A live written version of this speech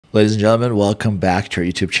Ladies and gentlemen, welcome back to our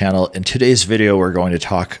YouTube channel. In today's video, we're going to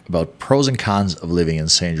talk about pros and cons of living in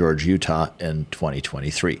St. George, Utah in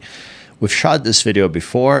 2023. We've shot this video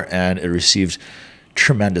before and it received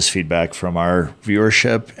tremendous feedback from our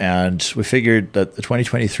viewership, and we figured that the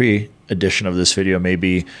 2023 edition of this video may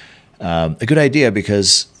be a good idea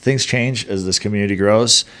because things change as this community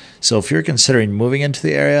grows. So if you're considering moving into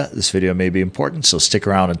the area, this video may be important. So stick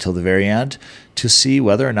around until the very end to see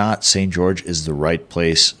whether or not St. George is the right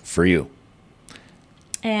place for you.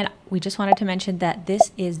 And we just wanted to mention that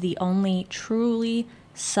this is the only truly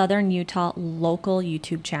Southern Utah local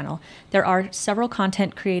YouTube channel. There are several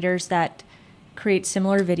content creators that create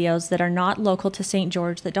similar videos that are not local to St.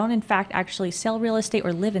 George, that don't in fact actually sell real estate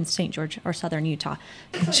or live in St. George or Southern Utah.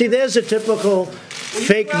 See, there's a typical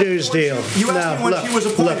fake news deal. You asked me when she was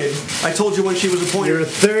appointed. I told you when she was appointed. You're a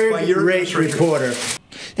third-rate reporter.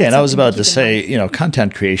 Yeah, and I was about to say, you know,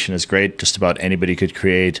 content creation is great. Just about anybody could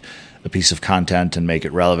create a piece of content and make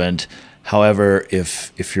it relevant. However,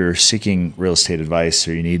 if you're seeking real estate advice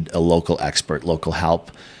or you need a local expert, local help,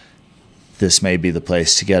 this may be the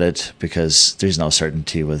place to get it because there's no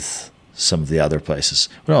certainty with some of the other places.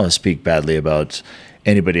 We don't want to speak badly about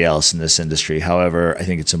anybody else in this industry. However, I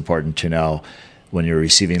think it's important to know when you're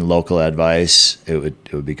receiving local advice, it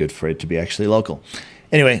would be good for it to be actually local.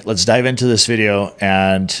 Anyway, let's dive into this video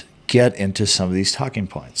and get into some of these talking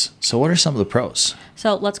points. So what are some of the pros?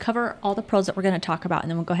 So let's cover all the pros that we're going to talk about, and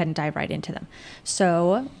then we'll go ahead and dive right into them.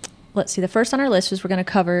 So let's see. The first on our list is we're going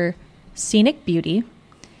to cover scenic beauty,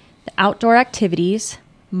 the outdoor activities,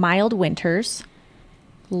 mild winters,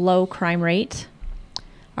 low crime rate,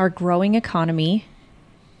 our growing economy.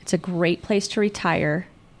 It's a great place to retire,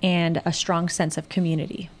 and a strong sense of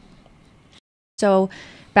community. So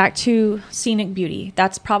back to scenic beauty.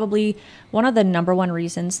 That's probably one of the #1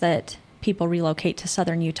 reasons that people relocate to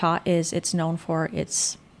Southern Utah is it's known for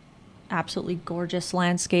its absolutely gorgeous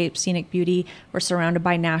landscape, scenic beauty. We're surrounded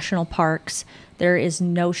by national parks. There is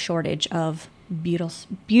no shortage of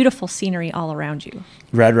beautiful scenery all around you.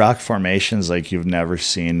 Red rock formations like you've never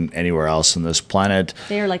seen anywhere else on this planet.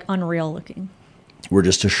 They are like unreal looking. We're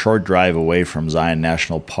just a short drive away from Zion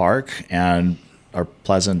National Park, and our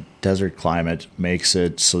pleasant desert climate makes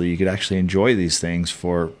it so that you could actually enjoy these things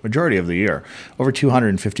for majority of the year. Over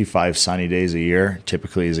 255 sunny days a year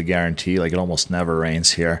typically is a guarantee. Like, it almost never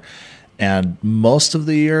rains here. And most of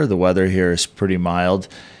the year, the weather here is pretty mild.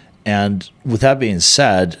 And with that being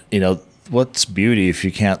said, you know, what's beauty if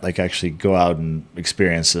you can't like actually go out and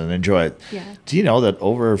experience it and enjoy it? Yeah. Do you know that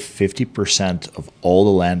over 50% of all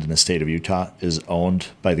the land in the state of Utah is owned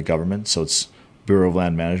by the government? So it's Bureau of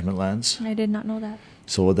Land Management lands. I did not know that.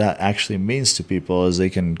 So what that actually means to people is they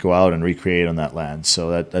can go out and recreate on that land.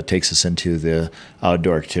 So that takes us into the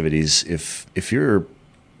outdoor activities. If you're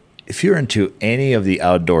into any of the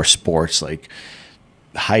outdoor sports like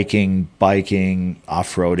hiking, biking,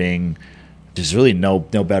 off-roading, there's really no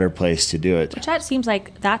better place to do it. Which that seems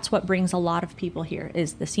like that's what brings a lot of people here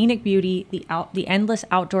is the scenic beauty, the endless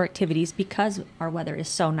outdoor activities because our weather is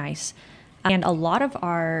so nice. And a lot of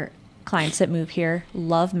our clients that move here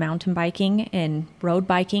love mountain biking and road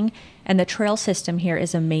biking, and the trail system here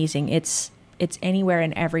is amazing. It's anywhere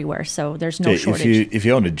and everywhere, so there's no shortage. If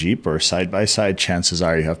you own a Jeep or side-by-side, chances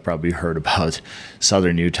are you have probably heard about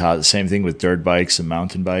Southern Utah. The same thing with dirt bikes and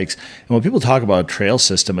mountain bikes. And when people talk about a trail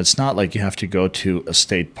system, it's not like you have to go to a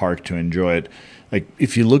state park to enjoy it. Like,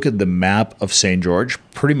 if you look at the map of St. George,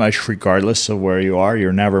 pretty much regardless of where you are,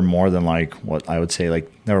 you're never more than like, what I would say,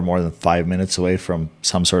 like never more than 5 minutes away from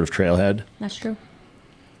some sort of trailhead. That's true.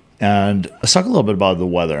 And let's talk a little bit about the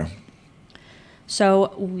weather.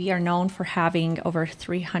 So we are known for having over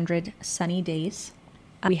 300 sunny days.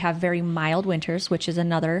 We have very mild winters, which is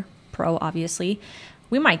another pro, obviously.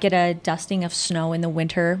 We might get a dusting of snow in the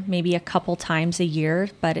winter, maybe a couple times a year,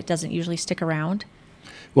 but it doesn't usually stick around.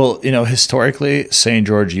 Well, you know, historically, St.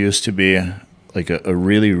 George used to be like a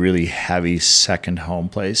really, really heavy second home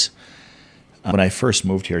place. When I first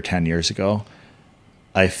moved here 10 years ago,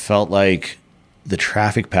 I felt like the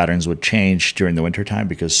traffic patterns would change during the wintertime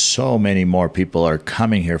because so many more people are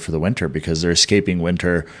coming here for the winter because they're escaping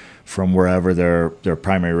winter from wherever their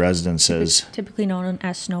primary residence is. Typically known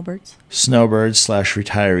as snowbirds.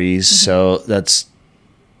 Snowbirds/retirees. So that's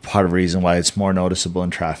part of the reason why it's more noticeable in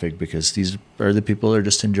traffic, because these are the people that are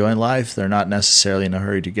just enjoying life. They're not necessarily in a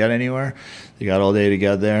hurry to get anywhere. They got all day to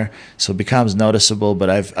get there. So it becomes noticeable, but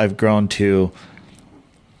I've grown to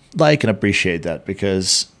like and appreciate that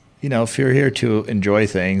because, you know, if you're here to enjoy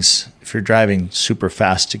things, if you're driving super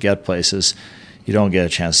fast to get places, you don't get a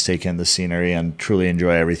chance to take in the scenery and truly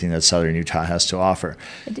enjoy everything that Southern Utah has to offer.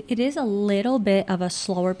 It is a little bit of a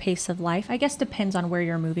slower pace of life. I guess depends on where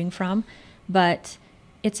you're moving from, but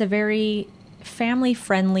it's a very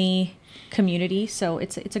family-friendly community. So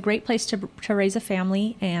it's a great place to raise a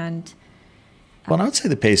family. And well, I would say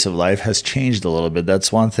the pace of life has changed a little bit.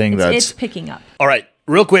 That's one thing it's picking up. All right,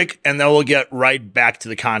 real quick, and then we'll get right back to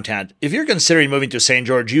the content. If you're considering moving to St.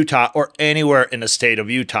 George, Utah, or anywhere in the state of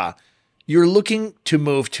Utah, you're looking to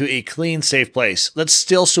move to a clean, safe place that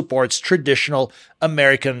still supports traditional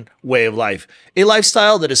American way of life, a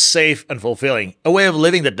lifestyle that is safe and fulfilling, a way of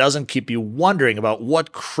living that doesn't keep you wondering about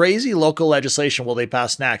what crazy local legislation will they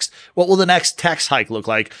pass next, what will the next tax hike look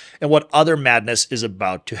like, and what other madness is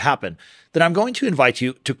about to happen, then I'm going to invite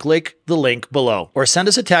you to click the link below or send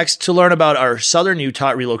us a text to learn about our Southern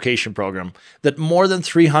Utah relocation program that more than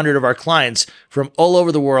 300 of our clients from all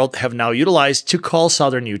over the world have now utilized to call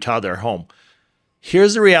Southern Utah their home.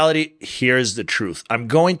 Here's the reality. Here's the truth. I'm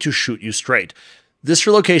going to shoot you straight. This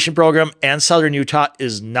relocation program and Southern Utah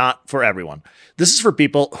is not for everyone. This is for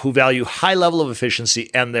people who value high level of efficiency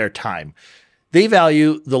and their time. They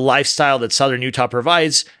value the lifestyle that Southern Utah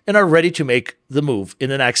provides and are ready to make the move in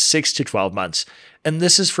the next 6 to 12 months. And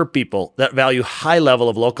this is for people that value high level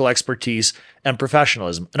of local expertise and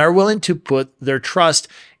professionalism and are willing to put their trust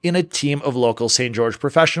in a team of local St. George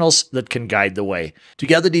professionals that can guide the way. To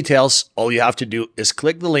get the details, all you have to do is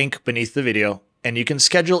click the link beneath the video and you can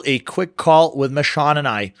schedule a quick call with Michon and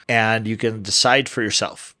I, and you can decide for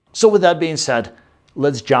yourself. So with that being said,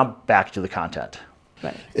 let's jump back to the content.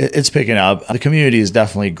 Right. It's picking up. The community is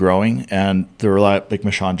definitely growing, and there are a lot, like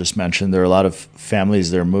Michon just mentioned, there are a lot of families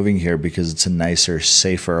that are moving here because it's a nicer,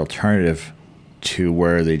 safer alternative to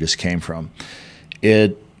where they just came from.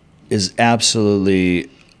 It is absolutely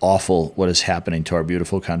awful what is happening to our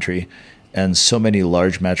beautiful country, and so many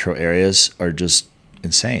large metro areas are just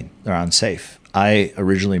insane. They're unsafe. I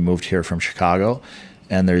originally moved here from Chicago,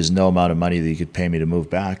 and there's no amount of money that you could pay me to move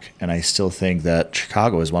back. And I still think that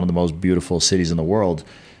Chicago is one of the most beautiful cities in the world.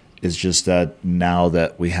 It's just that now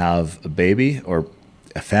that we have a baby or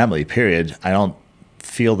a family, period, I don't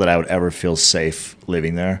feel that I would ever feel safe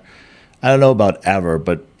living there. I don't know about ever,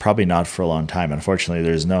 but probably not for a long time. Unfortunately,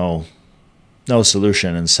 there's no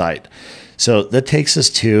solution in sight. So that takes us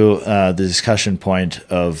to the discussion point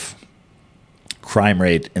of crime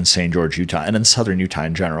rate in St. George, Utah, and in Southern Utah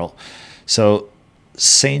in general. So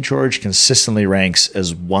St. George consistently ranks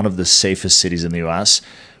as one of the safest cities in the U.S.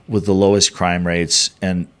 with the lowest crime rates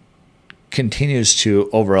and continues to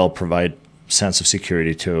overall provide sense of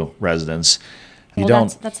security to residents.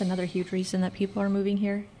 That's another huge reason that people are moving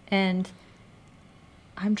here. And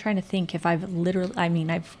I'm trying to think if I've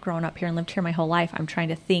grown up here and lived here my whole life. I'm trying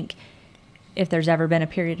to think if there's ever been a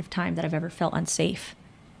period of time that I've ever felt unsafe.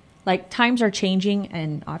 Like, times are changing,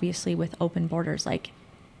 and obviously with open borders, like,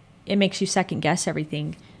 it makes you second guess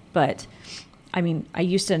everything. But I mean, I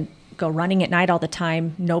used to go running at night all the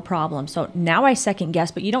time, no problem. So now I second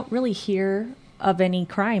guess, but you don't really hear of any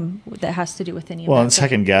crime that has to do with any of that. Well, and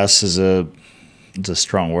second guess is it's a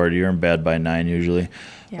strong word. You're in bed by 9 usually.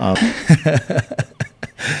 Yeah.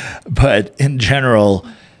 But in general,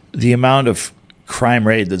 the amount of crime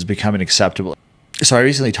rate that's becoming acceptable. So I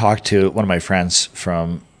recently talked to one of my friends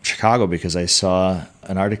from Chicago because I saw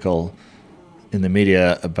an article in the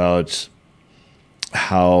media about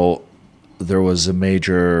how there was a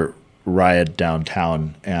major riot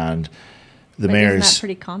downtown, and the mayor's... Isn't that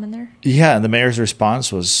pretty common there? Yeah, and the mayor's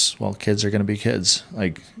response was, well, kids are going to be kids.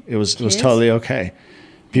 Like, it was totally okay.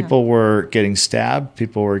 People were getting stabbed.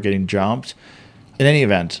 People were getting jumped. In any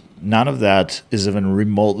event, none of that is even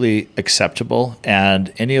remotely acceptable,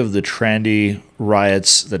 and any of the trendy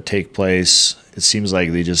riots that take place, it seems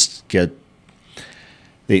like they just get...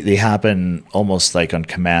 They happen almost like on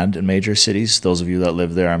command in major cities. Those of you that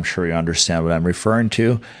live there, I'm sure you understand what I'm referring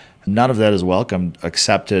to. None of that is welcomed,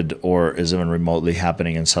 accepted, or is even remotely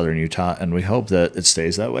happening in Southern Utah, and we hope that it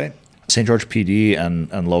stays that way. St. George PD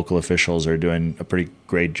and local officials are doing a pretty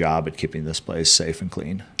great job at keeping this place safe and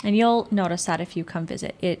clean. And you'll notice that if you come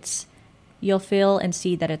visit. You'll feel and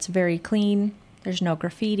see that it's very clean. There's no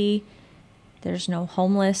graffiti. There's no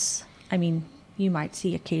homeless. I mean, you might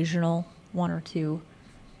see occasional one or two.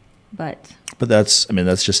 But that's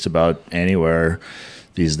just about anywhere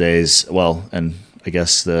these days. Well, and I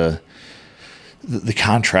guess the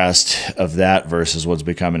contrast of that versus what's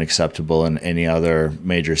becoming acceptable in any other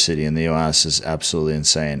major city in the U.S. is absolutely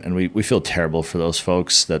insane. And we feel terrible for those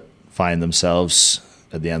folks that find themselves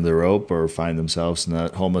at the end of the rope or find themselves in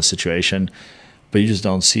that homeless situation. But you just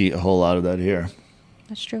don't see a whole lot of that here.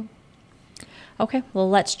 That's true. Okay, well,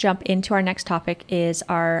 let's jump into our next topic is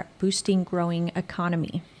our boosting growing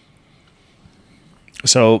economy.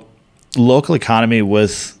 So local economy,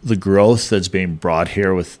 with the growth that's being brought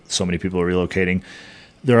here with so many people relocating,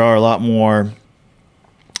 there are a lot more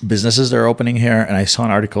businesses that are opening here. And I saw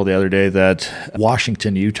an article the other day that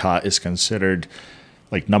Washington, Utah is considered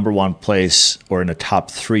like #1 place or in the top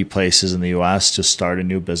 3 places in the US to start a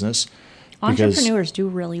new business. Entrepreneurs do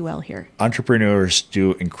really well here. Entrepreneurs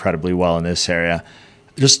do incredibly well in this area.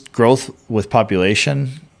 Just growth with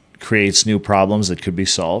population creates new problems that could be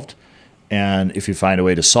solved. And if you find a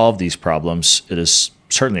way to solve these problems, it is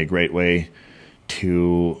certainly a great way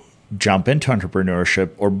to jump into entrepreneurship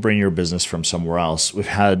or bring your business from somewhere else. We've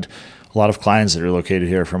had a lot of clients that are located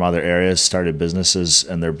here from other areas, started businesses,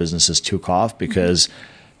 and their businesses took off because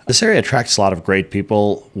this area attracts a lot of great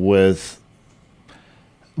people with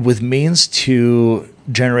means to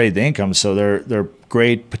generate the income. So they're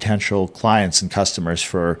great potential clients and customers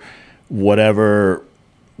for whatever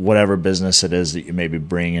business it is that you maybe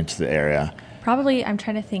bring into the area. Probably, I'm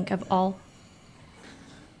trying to think of all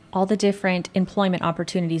the different employment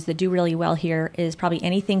opportunities that do really well here is probably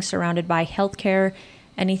anything surrounded by healthcare,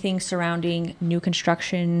 anything surrounding new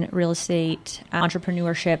construction, real estate,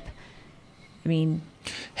 entrepreneurship. I mean,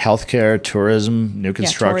 healthcare, tourism, new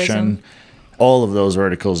construction, all of those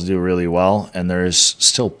verticals do really well. And there's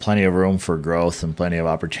still plenty of room for growth and plenty of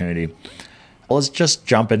opportunity. Well, let's just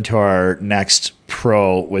jump into our next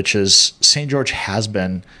pro, which is St. George has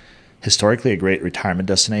been historically a great retirement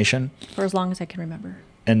destination for as long as I can remember.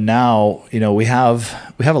 And now, we have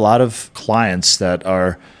a lot of clients that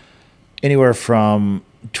are anywhere from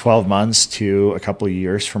 12 months to a couple of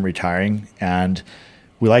years from retiring. And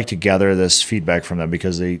we like to gather this feedback from them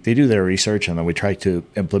because they do their research, and then we try to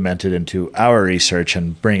implement it into our research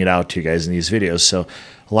and bring it out to you guys in these videos. So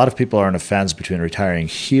a lot of people are on a fence between retiring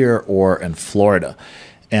here or in Florida.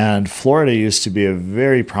 And Florida used to be a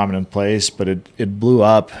very prominent place, but it blew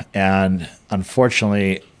up. And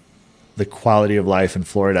unfortunately, the quality of life in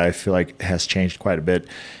Florida, I feel like, has changed quite a bit.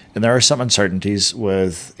 And there are some uncertainties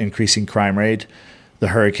with increasing crime rate, the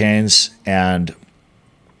hurricanes, and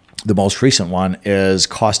the most recent one is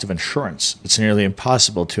cost of insurance. It's nearly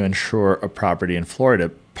impossible to insure a property in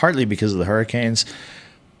Florida, partly because of the hurricanes,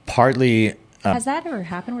 partly... Has that ever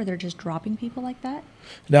happened where they're just dropping people like that?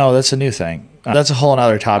 No, that's a new thing. That's a whole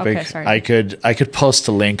other topic. Okay, sorry. I could post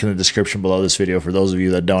a link in the description below this video for those of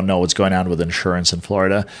you that don't know what's going on with insurance in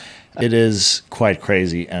Florida. It is quite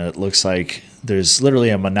crazy, and it looks like there's literally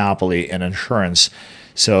a monopoly in insurance.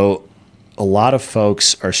 So a lot of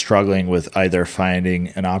folks are struggling with either finding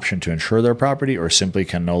an option to insure their property or simply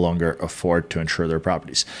can no longer afford to insure their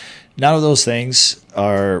properties. None of those things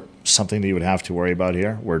are something that you would have to worry about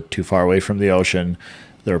here. We're too far away from the ocean.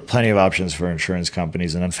 There are plenty of options for insurance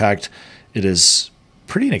companies. And in fact, it is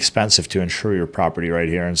pretty inexpensive to insure your property right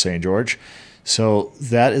here in St. George. So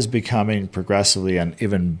that is becoming progressively an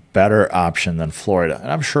even better option than Florida.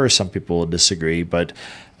 And I'm sure some people will disagree, but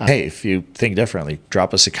hey, if you think differently,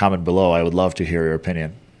 drop us a comment below. I would love to hear your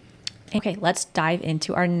opinion. Okay, let's dive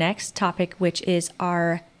into our next topic, which is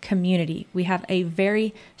our community. We have a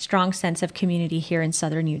very strong sense of community here in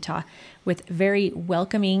Southern Utah with very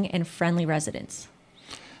welcoming and friendly residents.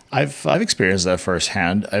 I've experienced that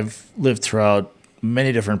firsthand. I've lived throughout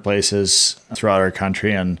many different places throughout our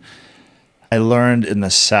country, and I learned in the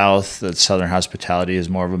South that Southern hospitality is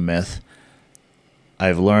more of a myth.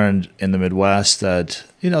 I've learned in the Midwest that,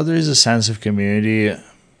 there is a sense of community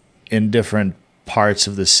in different parts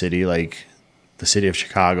of the city. Like the city of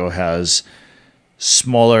Chicago has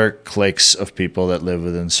smaller cliques of people that live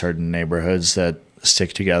within certain neighborhoods that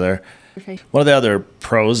stick together. Okay. One of the other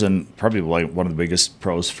pros, and probably like one of the biggest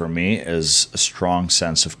pros for me, is a strong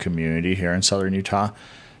sense of community here in Southern Utah.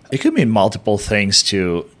 It could mean multiple things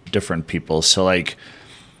to different people. So like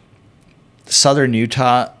Southern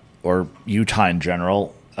Utah, or Utah in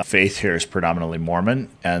general, faith here is predominantly Mormon,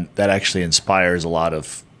 and that actually inspires a lot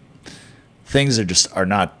of things that just are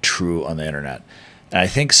not true on the internet. And I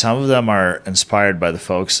think some of them are inspired by the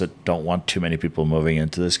folks that don't want too many people moving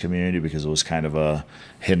into this community because it was kind of a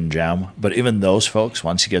hidden gem. But even those folks,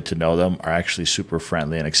 once you get to know them, are actually super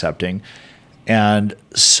friendly and accepting. And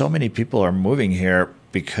so many people are moving here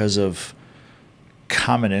because of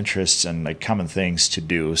common interests and like common things to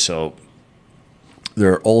do. So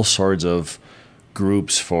there are all sorts of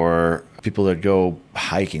groups for people that go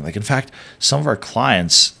hiking. Like, in fact, some of our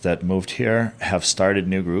clients that moved here have started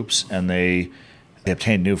new groups, and they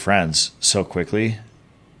obtained new friends so quickly.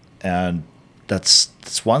 And that's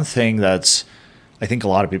one thing that's, I think, a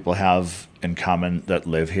lot of people have in common that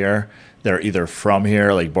live here. They're either from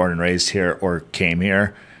here, like born and raised here, or came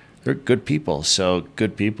here. they're good people. So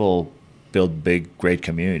good people build big, great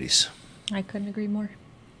communities. I couldn't agree more.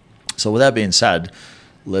 So with that being said,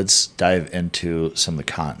 let's dive into some of the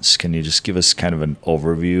cons. Can you just give us kind of an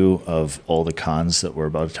overview of all the cons that we're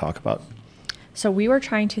about to talk about? So we were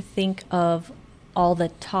trying to think of all the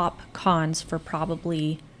top cons for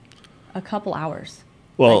probably a couple hours.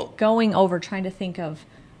 Well, Like going over trying to think of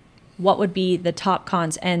what would be the top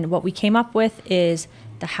cons. And what we came up with is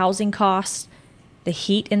the housing costs, the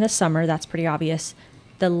heat in the summer, that's pretty obvious,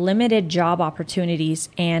 the limited job opportunities,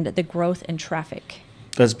 and the growth in traffic.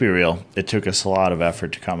 let's be real. It took us a lot of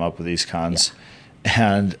effort to come up with these cons.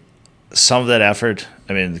 And some of that effort,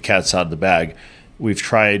 I mean, the cat's out of the bag. We've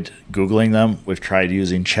tried Googling them. We've tried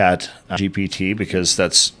using Chat GPT because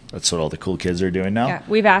that's what all the cool kids are doing now. Yeah,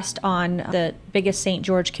 we've asked on the biggest St.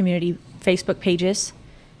 George community Facebook pages,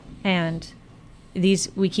 and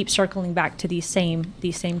we keep circling back to these same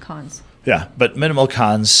cons. Yeah, but minimal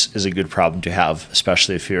cons is a good problem to have,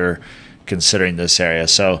 especially if you're considering this area.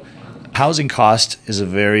 So housing cost is a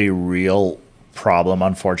very real problem,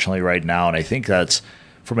 unfortunately, right now. And I think that's,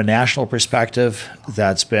 from a national perspective,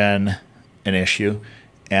 that's been an issue.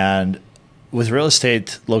 And with real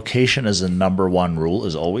estate, location is the number one rule,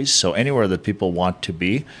 as always. So anywhere that people want to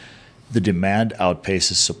be, the demand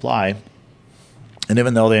outpaces supply. And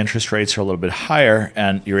even though the interest rates are a little bit higher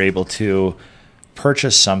and you're able to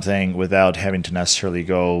purchase something without having to necessarily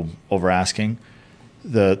go over asking,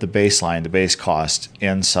 the baseline, the base cost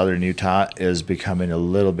in southern Utah is becoming a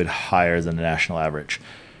little bit higher than the national average.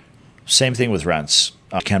 Same thing with rents.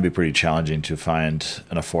 It can be pretty challenging to find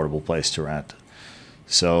an affordable place to rent.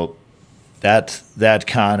 So that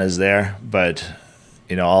con is there, but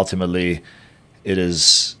ultimately it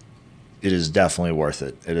is definitely worth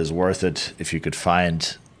it. It is worth it if you could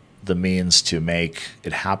find the means to make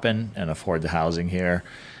it happen and afford the housing here.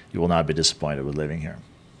 You will not be disappointed with living here.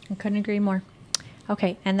 I couldn't agree more.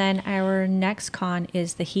 Okay, and then our next con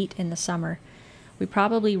is the heat in the summer. We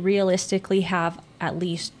probably realistically have at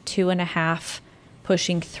least 2.5,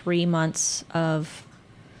 pushing 3 months of.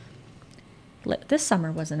 This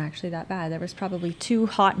summer wasn't actually that bad. There was probably 2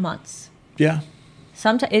 hot months. Yeah.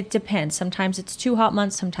 Sometimes it depends. Sometimes it's 2 hot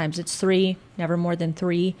months. Sometimes it's 3. Never more than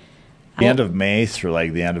 3. The end of May through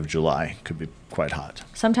like the end of July could be quite hot.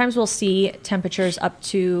 Sometimes we'll see temperatures up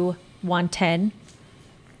to 110.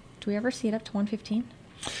 Do we ever see it up to 115?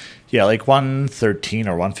 Yeah, like 113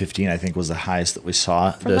 or 115, I think, was the highest that we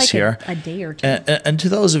saw For this like year. A day or two. And to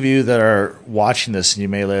those of you that are watching this, and you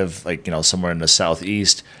may live somewhere in the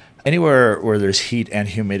southeast, anywhere where there's heat and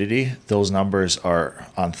humidity, those numbers are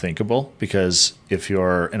unthinkable, because if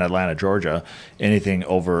you're in Atlanta, Georgia, anything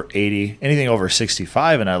over 80, anything over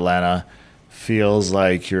 65 in Atlanta feels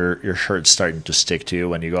like your shirt's starting to stick to you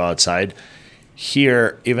when you go outside.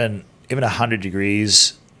 Here, even 100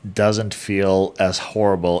 degrees doesn't feel as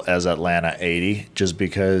horrible as Atlanta 80, just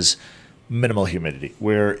because minimal humidity.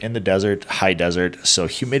 We're in the desert, high desert, so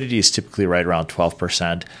humidity is typically right around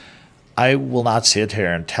 12%. I will not sit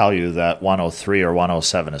here and tell you that 103 or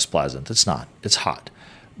 107 is pleasant. It's not. It's hot.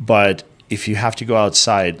 But if you have to go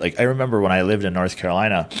outside, like I remember when I lived in North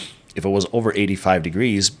Carolina, if it was over 85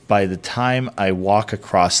 degrees, by the time I walk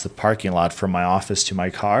across the parking lot from my office to my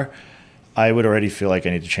car, I would already feel like I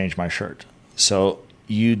need to change my shirt. So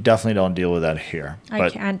you definitely don't deal with that here. I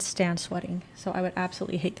can't stand sweating, so I would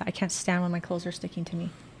absolutely hate that. I can't stand when my clothes are sticking to me.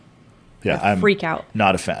 Yeah, I I'm freak out.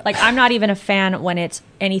 Not a fan. Like, I'm not even a fan when it's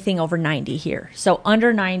anything over 90 here. So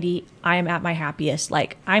under 90, I am at my happiest.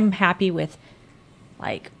 Like, I'm happy with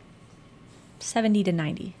like 70 to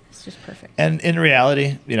 90. It's just perfect. And in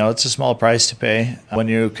reality, it's a small price to pay. When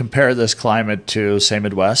you compare this climate to, say,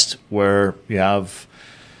 Midwest, where you have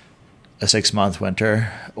a 6-month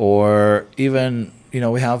winter, or even,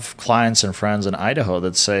 we have clients and friends in Idaho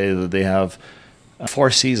that say that they have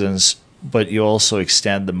 4 seasons, but you also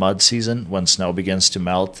extend the mud season when snow begins to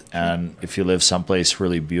melt. And if you live someplace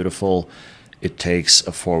really beautiful, it takes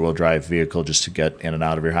a 4-wheel drive vehicle just to get in and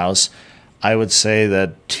out of your house. I would say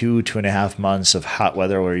that 2.5 months of hot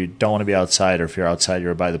weather where you don't want to be outside, or if you're outside,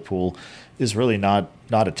 you're by the pool, is really not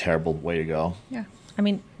a terrible way to go. Yeah.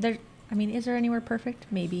 Is there anywhere perfect?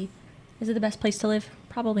 Maybe. Is it the best place to live?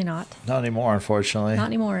 Probably not. Not anymore, unfortunately. Not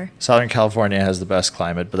anymore. Southern California has the best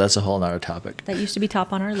climate, but that's a whole nother topic. That used to be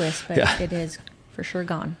top on our list, but Yeah. It is for sure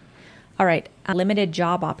gone. All right. Limited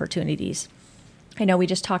job opportunities. I know we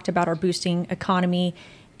just talked about our boosting economy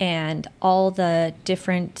and all the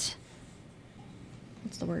different,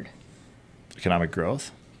 what's the word? Economic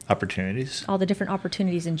growth, opportunities. All the different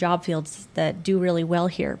opportunities in job fields that do really well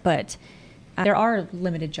here, but there are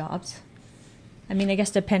limited jobs. I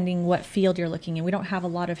guess depending what field you're looking in. We don't have a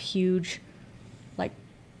lot of huge, like,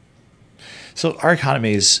 So our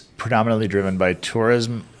economy is predominantly driven by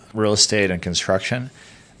tourism, real estate, and construction.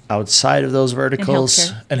 Outside of those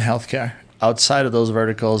verticals, and healthcare. Outside of those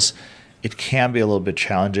verticals, it can be a little bit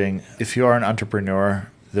challenging. If you are an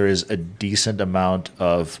entrepreneur, there is a decent amount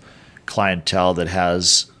of clientele that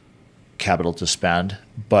has capital to spend.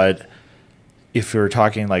 But if you're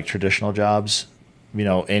talking like traditional jobs, you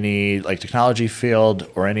know, any like technology field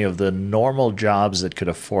or any of the normal jobs that could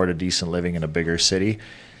afford a decent living in a bigger city,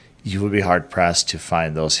 you would be hard pressed to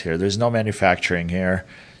find those here. There's no manufacturing here.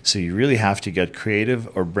 So you really have to get creative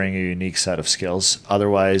or bring a unique set of skills.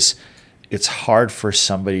 Otherwise, it's hard for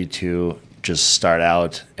somebody to just start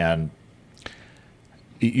out, and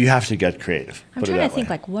you have to get creative. I'm trying to think,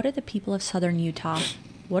 like, what are the people of Southern Utah?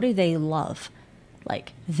 What do they love?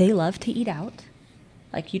 Like, they love to eat out.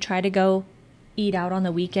 Like, you try to go eat out on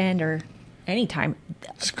the weekend or anytime.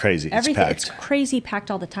 It's crazy. Everything, it's packed. It's crazy packed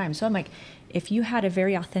all the time. So I'm like, if you had a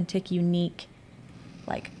very authentic, unique,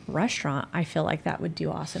 like, restaurant, I feel like that would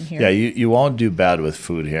do awesome here. Yeah, you won't do bad with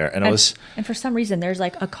food here. And for some reason, there's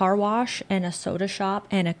like a car wash and a soda shop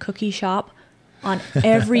and a cookie shop on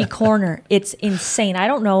every corner. It's insane. I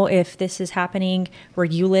don't know if this is happening where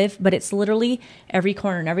you live, but it's literally every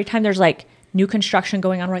corner. And every time there's like new construction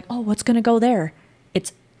going on, we're like, oh, what's going to go there?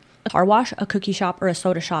 It's a car wash, a cookie shop, or a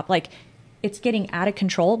soda shop. Like, it's getting out of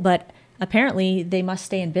control, but apparently they must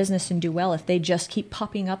stay in business and do well if they just keep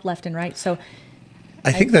popping up left and right. So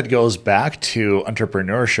I think that goes back to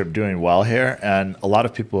entrepreneurship doing well here. And a lot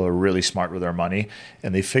of people are really smart with their money.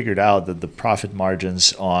 And they figured out that the profit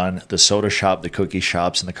margins on the soda shop, the cookie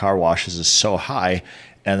shops, and the car washes is so high.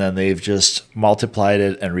 And then they've just multiplied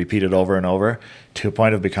it and repeated over and over to a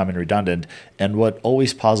point of becoming redundant. And what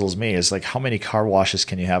always puzzles me is, like, how many car washes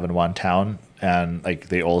can you have in one town and like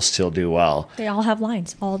they all still do well? they all have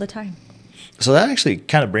lines all the time. So that actually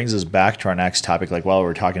kind of brings us back to our next topic. Like, while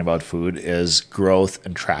we're talking about food, is growth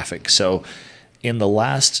and traffic. So in the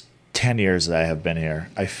last 10 years that I have been here,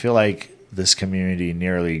 I feel like this community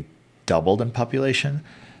nearly doubled in population.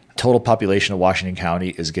 Total population of Washington County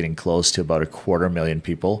is getting close to about 250,000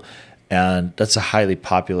 people. And that's a highly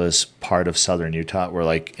populous part of Southern Utah. We're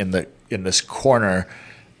like in this corner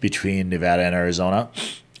between Nevada and Arizona,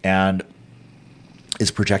 and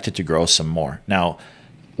it's projected to grow some more. Now,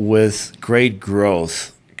 with great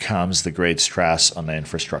growth comes the great stress on the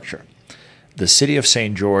infrastructure. The city of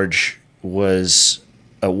St. George was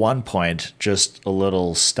at one point just a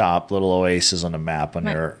little oasis on a map on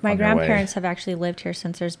your My on your way. grandparents have actually lived here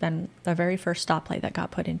since there's been the very first stoplight that got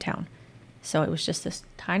put in town. So it was just this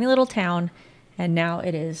tiny little town, and now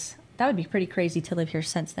it is. That would be pretty crazy to live here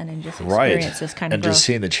since then and just experience this kind of and growth. just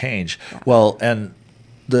seeing the change. Yeah. Well, and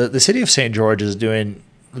the city of St. George is doing.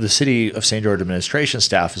 The city of St. George administration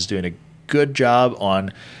staff is doing a good job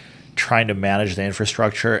on trying to manage the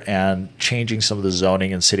infrastructure and changing some of the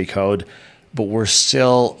zoning and city code, but we're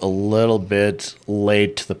still a little bit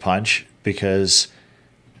late to the punch because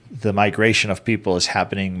the migration of people is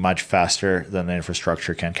happening much faster than the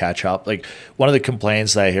infrastructure can catch up. Like, one of the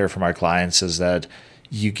complaints that I hear from our clients is that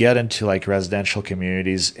you get into like residential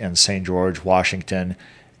communities in St. George, Washington,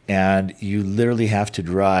 and you literally have to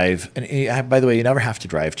drive. And by the way, you never have to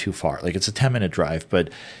drive too far. Like, it's a 10-minute drive, but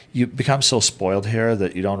you become so spoiled here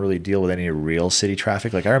that you don't really deal with any real city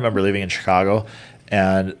traffic. Like, I remember living in Chicago,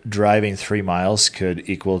 and driving 3 miles could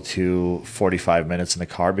equal to 45 minutes in the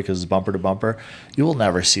car because it's bumper to bumper. You will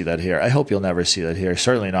never see that here. I hope you'll never see that here.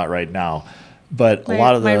 Certainly not right now. But a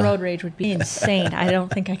lot of my road rage would be insane. I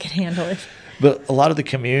don't think I could handle it. But a lot of the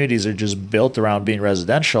communities are just built around being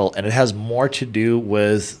residential, and it has more to do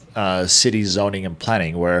with city zoning and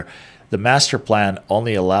planning, where the master plan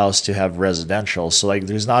only allows to have residential. So, like,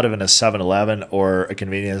 there's not even a 7-Eleven or a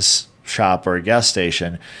convenience shop or a gas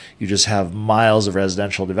station. You just have miles of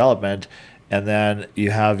residential development, and then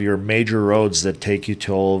you have your major roads that take you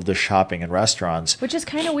to all of the shopping and restaurants. Which is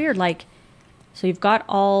kind of weird. Like, so you've got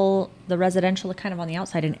all the residential kind of on the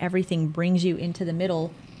outside, and everything brings you into the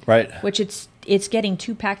middle. Right. Which it's getting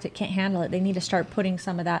too packed. It can't handle it. They need to start putting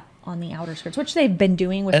some of that on the outer skirts, which they've been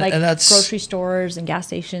doing with and grocery stores and gas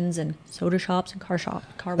stations and soda shops and car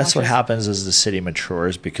washes. That's what happens as the city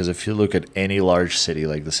matures, because if you look at any large city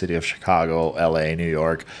like the city of Chicago, LA, New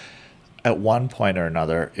York, at one point or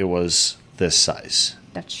another, it was this size.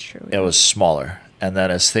 That's true. It was smaller. And then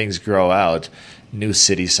as things grow out, new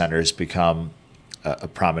city centers become a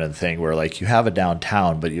prominent thing, where like you have a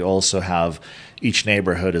downtown, but you also have each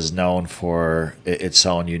neighborhood is known for its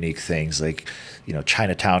own unique things. Like, you know,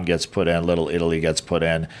 Chinatown gets put in, Little Italy gets put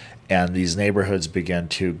in, and these neighborhoods begin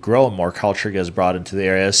to grow and more culture gets brought into the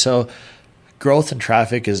area. So growth and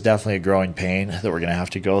traffic is definitely a growing pain that we're going to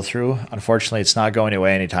have to go through. Unfortunately, it's not going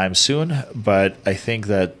away anytime soon, but I think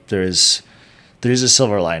that there's a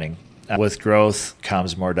silver lining. With growth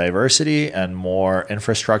comes more diversity and more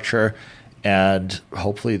infrastructure, and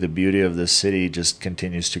hopefully the beauty of this city just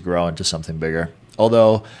continues to grow into something bigger.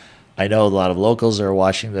 Although I know a lot of locals that are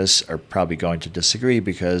watching this are probably going to disagree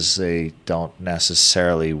because they don't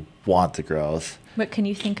necessarily want the growth. But can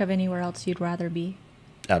you think of anywhere else you'd rather be?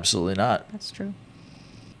 Absolutely not. That's true.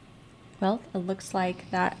 Well, it looks like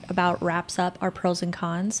that about wraps up our pros and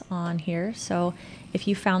cons on here. So if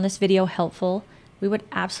you found this video helpful, we would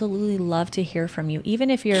absolutely love to hear from you.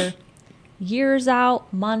 Even if you're years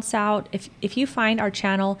out, months out, if you find our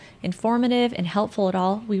channel informative and helpful at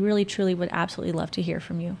all, we really, truly would absolutely love to hear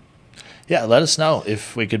from you. Yeah, let us know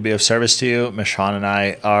if we could be of service to you. Michon and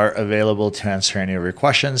I are available to answer any of your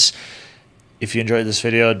questions. If you enjoyed this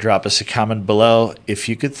video, drop us a comment below. If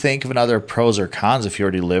you could think of another pros or cons if you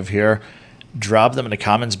already live here, drop them in the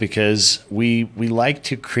comments, because we like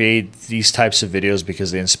to create these types of videos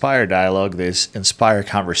because they inspire dialogue, they inspire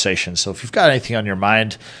conversation. So if you've got anything on your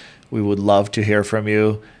mind, we would love to hear from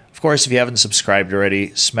you. Of course, if you haven't subscribed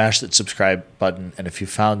already, smash that subscribe button. And if you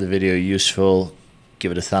found the video useful,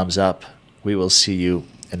 give it a thumbs up. We will see you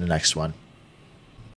in the next one.